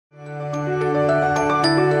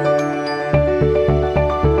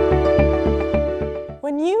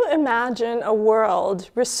you imagine a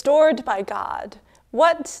world restored by God,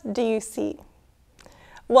 what do you see?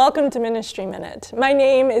 Welcome to Ministry Minute. My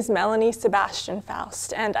name is Melanie Sebastian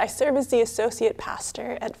Faust, and I serve as the Associate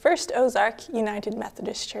Pastor at First Ozark United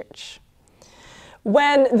Methodist Church.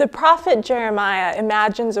 When the prophet Jeremiah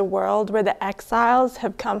imagines a world where the exiles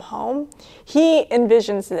have come home, he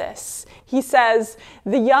envisions this. He says,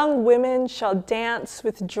 "The young women shall dance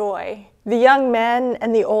with joy. The young men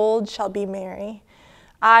and the old shall be merry.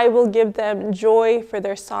 I will give them joy for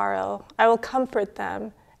their sorrow. I will comfort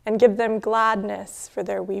them and give them gladness for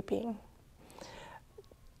their weeping."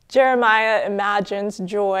 Jeremiah imagines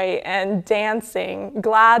joy and dancing,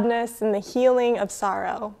 gladness and the healing of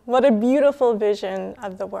sorrow. What a beautiful vision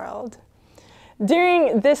of the world.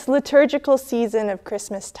 During this liturgical season of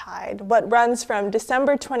Christmastide, what runs from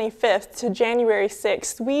December 25th to January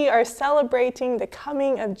 6th, we are celebrating the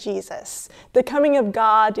coming of Jesus, the coming of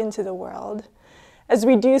God into the world. As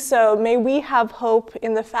we do so, may we have hope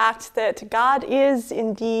in the fact that God is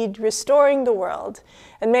indeed restoring the world,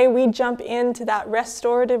 and may we jump into that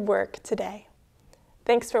restorative work today.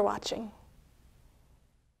 Thanks for watching.